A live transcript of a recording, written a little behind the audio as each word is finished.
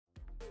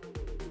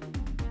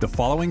The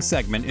following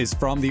segment is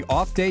from the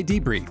Off Day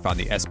Debrief on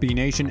the SB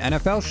Nation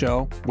NFL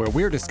Show, where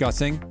we're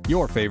discussing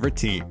your favorite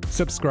team.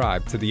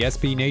 Subscribe to the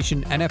SB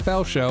Nation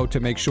NFL Show to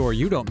make sure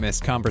you don't miss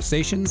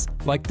conversations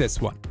like this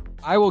one.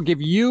 I will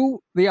give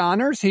you the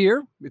honors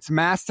here. It's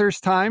Masters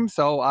time,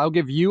 so I'll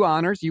give you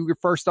honors. You get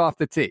first off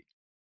the tee.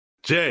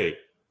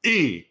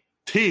 J-E-T-S,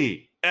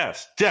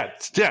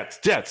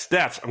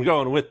 Jets. I'm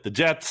going with the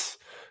Jets,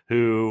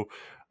 who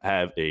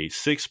have a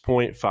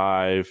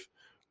 6.5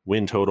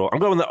 win total. I'm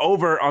going the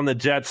over on the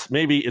Jets.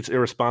 Maybe it's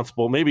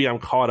irresponsible. Maybe I'm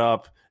caught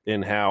up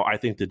in how I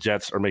think the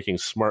Jets are making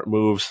smart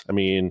moves. I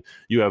mean,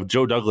 you have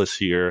Joe Douglas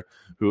here,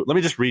 who, let me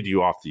just read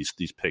you off these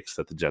picks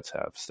that the Jets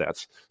have,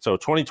 stats. So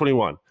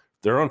 2021,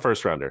 their own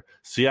first rounder,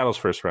 Seattle's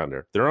first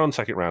rounder, their own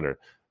second rounder,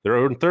 their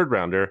own third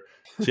rounder,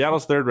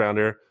 Seattle's third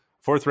rounder,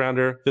 fourth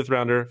rounder, fifth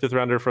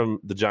rounder from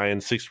the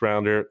Giants, sixth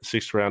rounder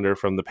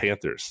from the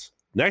Panthers.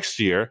 Next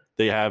year,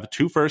 they have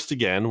 2 firsts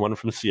again, one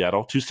from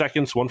Seattle, 2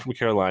 seconds, one from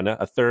Carolina,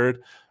 a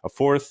third, a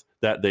fourth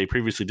that they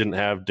previously didn't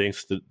have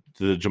thanks to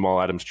the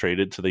Jamal Adams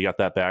traded, so they got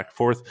that back.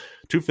 Fourth,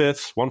 2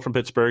 fifths, one from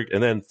Pittsburgh,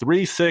 and then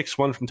 3 6,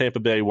 one from Tampa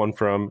Bay, one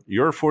from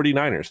your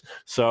 49ers.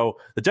 So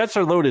the Jets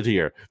are loaded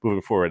here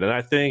moving forward, and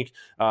I think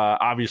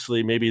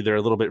obviously maybe they're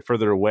a little bit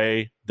further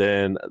away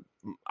than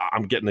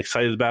I'm getting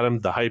excited about them.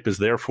 The hype is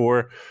there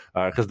for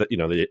because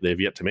they've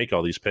yet to make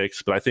all these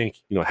picks. But I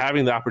think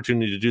having the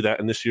opportunity to do that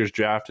in this year's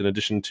draft, in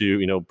addition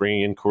to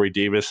bringing in Corey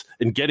Davis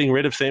and getting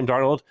rid of Sam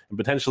Darnold and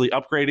potentially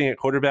upgrading at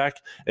quarterback,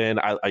 and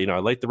I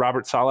like the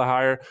Robert Saleh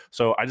hire.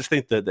 So I just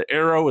think that the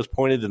arrow is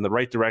pointed in the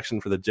right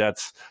direction for the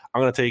Jets.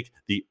 I'm going to take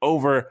the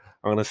over.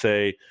 I'm going to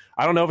say,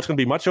 I don't know if it's going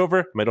to be much over.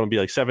 It might only be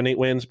like 7-8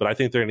 wins, but I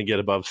think they're going to get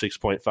above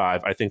 6.5.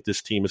 I think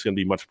this team is going to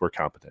be much more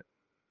competent.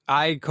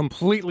 I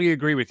completely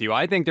agree with you.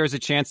 I think there's a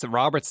chance that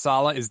Robert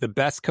Saleh is the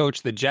best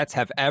coach the Jets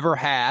have ever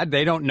had.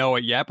 They don't know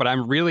it yet, but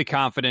I'm really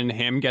confident in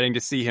him, getting to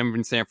see him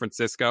in San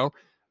Francisco.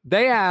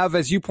 They have,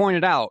 as you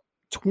pointed out,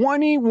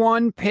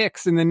 21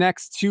 picks in the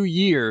next 2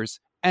 years,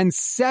 and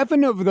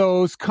 7 of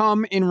those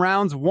come in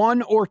rounds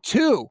 1 or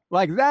 2.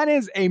 Like, that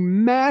is a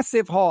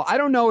massive haul. I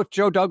don't know if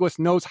Joe Douglas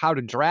knows how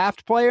to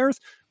draft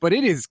players, but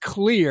it is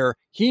clear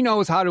he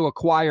knows how to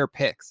acquire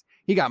picks.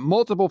 He got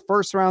multiple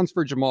first rounds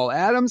for Jamal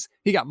Adams.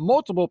 He got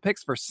multiple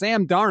picks for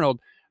Sam Darnold,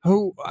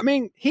 who, I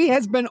mean, he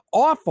has been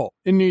awful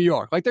in New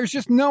York. Like, there's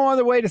just no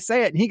other way to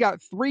say it. And he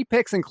got 3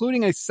 picks,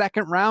 including a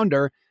second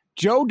rounder.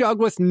 Joe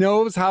Douglas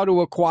knows how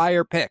to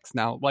acquire picks.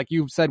 Now, like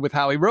you said with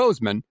Howie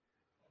Roseman,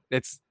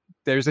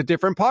 there's a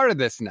different part of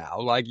this now.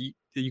 Like,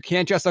 you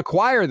can't just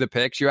acquire the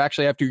picks. You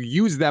actually have to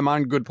use them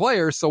on good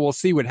players. So we'll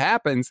see what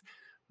happens.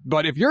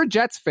 But if you're a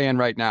Jets fan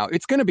right now,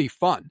 it's going to be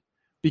fun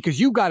because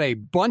you got a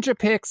bunch of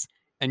picks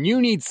and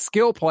you need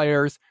skill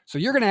players. So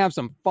you're going to have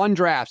some fun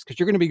drafts because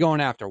you're going to be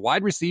going after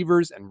wide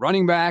receivers and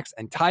running backs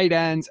and tight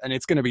ends. And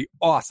it's going to be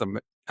awesome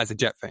as a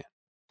Jet fan.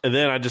 And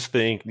then I just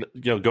think,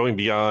 going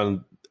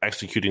beyond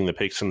executing the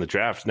picks in the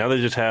draft, now they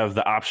just have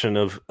the option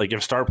of, like, if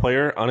a star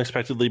player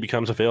unexpectedly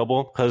becomes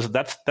available, because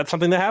that's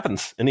something that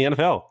happens in the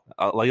NFL,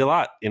 like a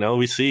lot.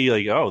 We see,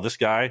 like, oh, this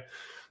guy,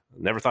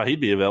 never thought he'd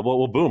be available.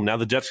 Well, boom, now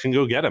the Jets can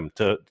go get him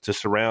to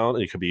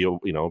surround. It could be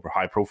a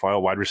high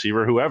profile wide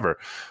receiver, whoever.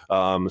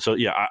 So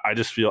yeah, I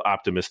just feel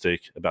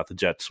optimistic about the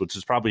Jets, which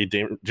is probably a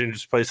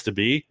dangerous place to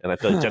be, and I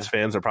feel like Jets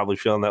fans are probably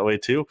feeling that way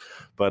too.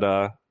 But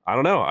I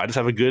don't know. I just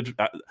have a good.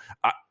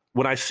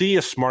 When I see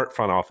a smart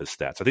front office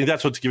stats, I think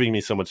that's what's giving me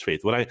so much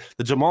faith.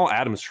 The Jamal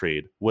Adams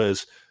trade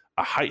was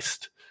a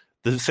heist.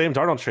 The Sam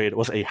Darnold trade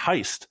was a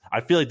heist.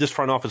 I feel like this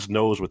front office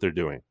knows what they're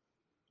doing.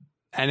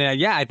 And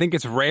I think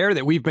it's rare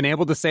that we've been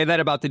able to say that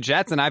about the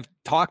Jets. And I've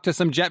talked to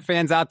some Jet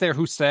fans out there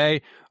who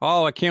say,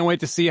 oh, I can't wait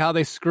to see how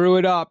they screw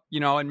it up,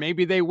 and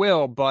maybe they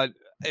will. But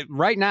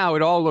right now,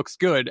 it all looks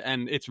good.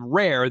 And it's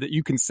rare that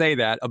you can say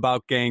that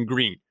about Gang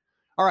Green.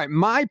 All right,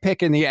 my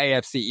pick in the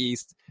AFC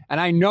East, and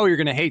I know you're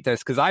going to hate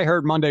this because I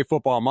heard Monday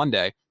Football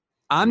Monday.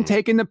 I'm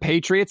taking the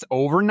Patriots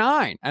over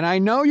 9. And I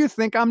know you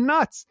think I'm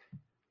nuts.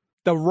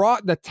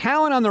 The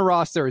talent on the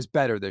roster is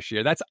better this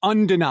year. That's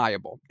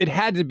undeniable. It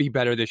had to be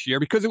better this year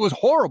because it was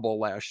horrible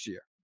last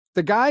year.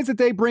 The guys that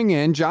they bring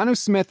in, Jonnu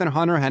Smith and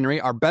Hunter Henry,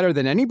 are better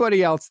than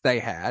anybody else they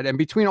had. And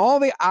between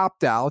all the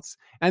opt-outs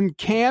and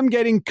Cam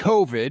getting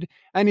COVID,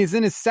 and he's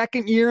in his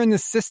second year in the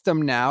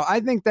system now, I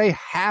think they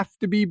have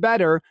to be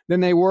better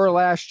than they were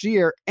last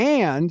year.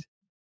 And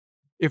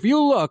if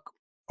you look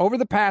over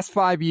the past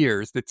 5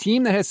 years, the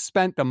team that has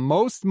spent the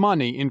most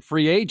money in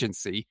free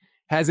agency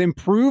has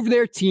improved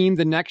their team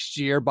the next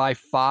year by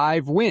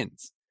 5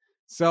 wins.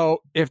 So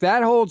if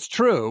that holds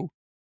true,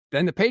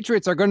 then the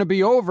Patriots are going to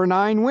be over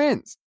 9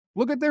 wins.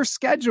 Look at their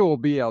schedule,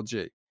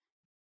 BLG.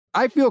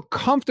 I feel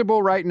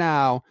comfortable right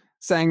now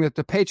saying that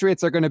the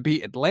Patriots are going to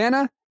beat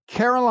Atlanta,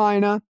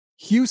 Carolina,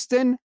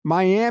 Houston,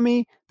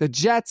 Miami, the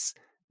Jets,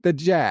 the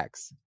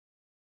Jags.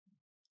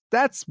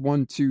 That's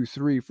 1, 2,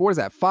 3, 4. Is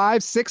that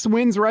 5, 6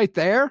 wins right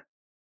there?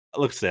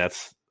 Look,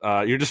 Stats,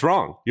 you're just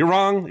wrong. You're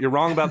wrong. You're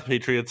wrong about the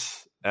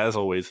Patriots, as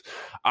always.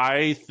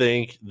 I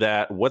think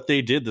that what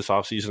they did this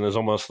offseason is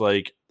almost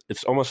like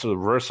it's almost the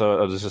reverse of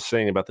I was just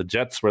saying about the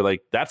Jets, where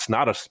like that's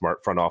not a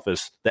smart front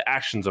office, the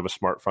actions of a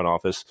smart front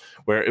office,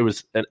 where it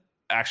was an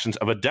actions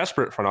of a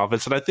desperate front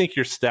office. And I think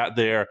your stat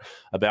there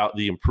about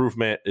the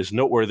improvement is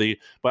noteworthy,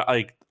 but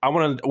like I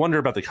wonder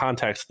about the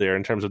context there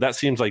in terms of that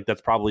seems like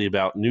that's probably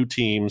about new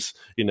teams,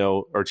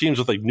 or teams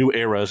with like new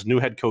eras, new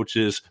head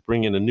coaches,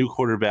 bringing in a new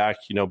quarterback,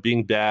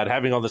 being bad,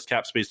 having all this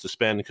cap space to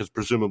spend because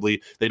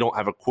presumably they don't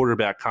have a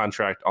quarterback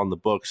contract on the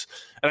books.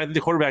 And I think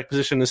the quarterback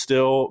position is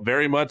still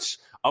very much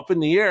up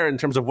in the air in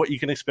terms of what you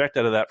can expect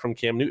out of that from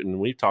Cam Newton.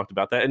 We've talked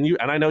about that. And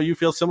I know you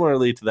feel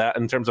similarly to that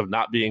in terms of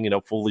not being,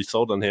 fully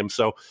sold on him.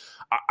 So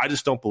I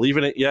just don't believe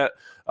in it yet.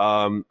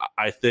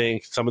 I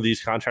think some of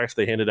these contracts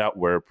they handed out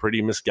were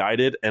pretty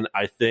misguided. And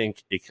I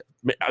think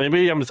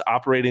maybe I'm just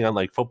operating on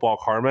like football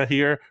karma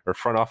here or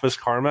front office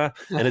karma.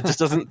 And it just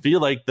doesn't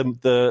feel like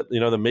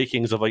the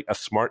makings of like a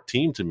smart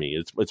team to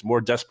me. It's more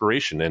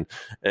desperation.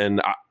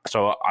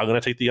 So I'm going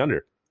to take the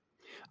under.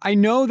 I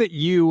know that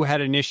you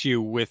had an issue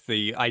with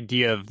the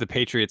idea of the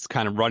Patriots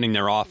kind of running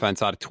their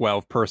offense out of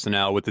 12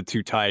 personnel with the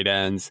 2 tight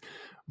ends,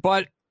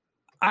 but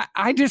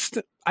I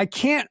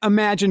can't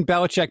imagine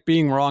Belichick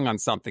being wrong on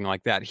something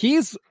like that.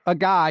 He's a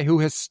guy who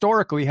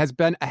historically has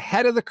been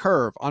ahead of the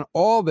curve on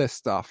all this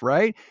stuff,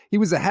 right? He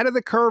was ahead of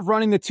the curve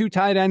running the 2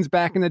 tight ends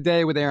back in the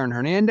day with Aaron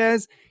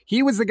Hernandez.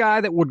 He was the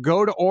guy that would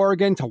go to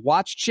Oregon to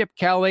watch Chip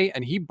Kelly,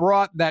 and he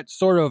brought that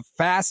sort of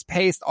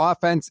fast-paced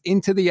offense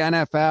into the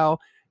NFL.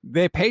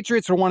 The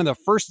Patriots were one of the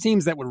first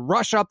teams that would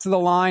rush up to the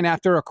line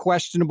after a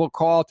questionable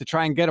call to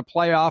try and get a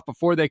playoff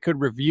before they could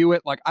review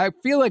it. Like, I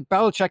feel like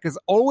Belichick is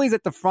always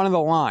at the front of the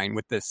line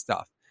with this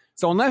stuff.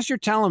 So unless you're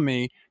telling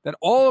me that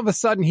all of a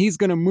sudden he's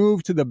going to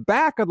move to the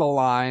back of the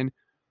line,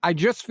 I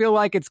just feel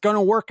like it's going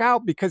to work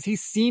out because he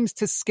seems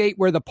to skate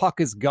where the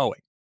puck is going.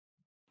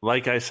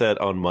 Like I said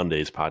on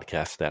Monday's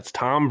podcast stats,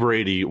 Tom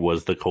Brady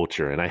was the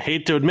culture. And I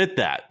hate to admit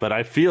that, but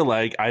I feel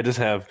like I just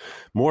have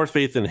more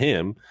faith in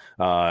him.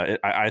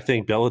 I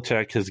think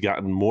Belichick has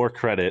gotten more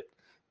credit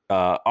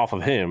off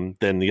of him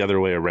than the other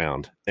way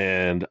around.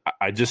 And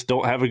I just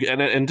don't have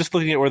and just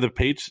looking at where the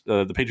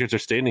Patriots are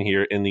standing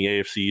here in the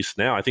AFC East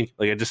now, I think,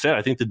 like I just said,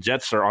 I think the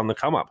Jets are on the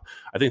come up.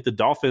 I think the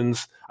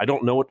Dolphins, I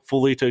don't know what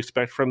fully to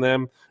expect from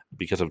them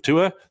because of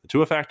the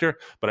Tua factor,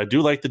 but I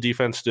do like the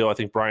defense still. I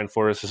think Brian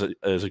Flores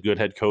is a good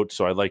head coach,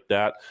 so I like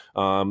that.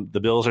 The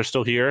Bills are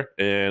still here,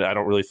 and I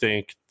don't really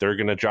think they're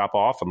going to drop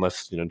off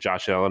unless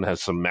Josh Allen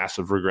has some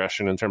massive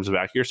regression in terms of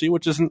accuracy,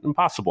 which isn't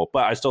impossible.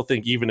 But I still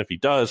think even if he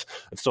does,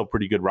 it's still a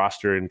pretty good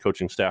roster and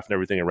coaching staff and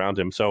everything around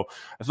him. So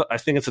I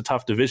think it's a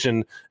tough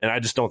division, and I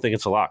just don't think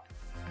it's a lock.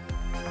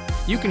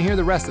 You can hear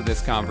the rest of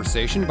this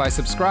conversation by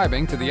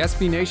subscribing to the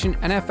SB Nation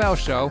NFL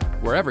show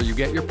wherever you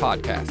get your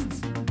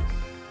podcasts.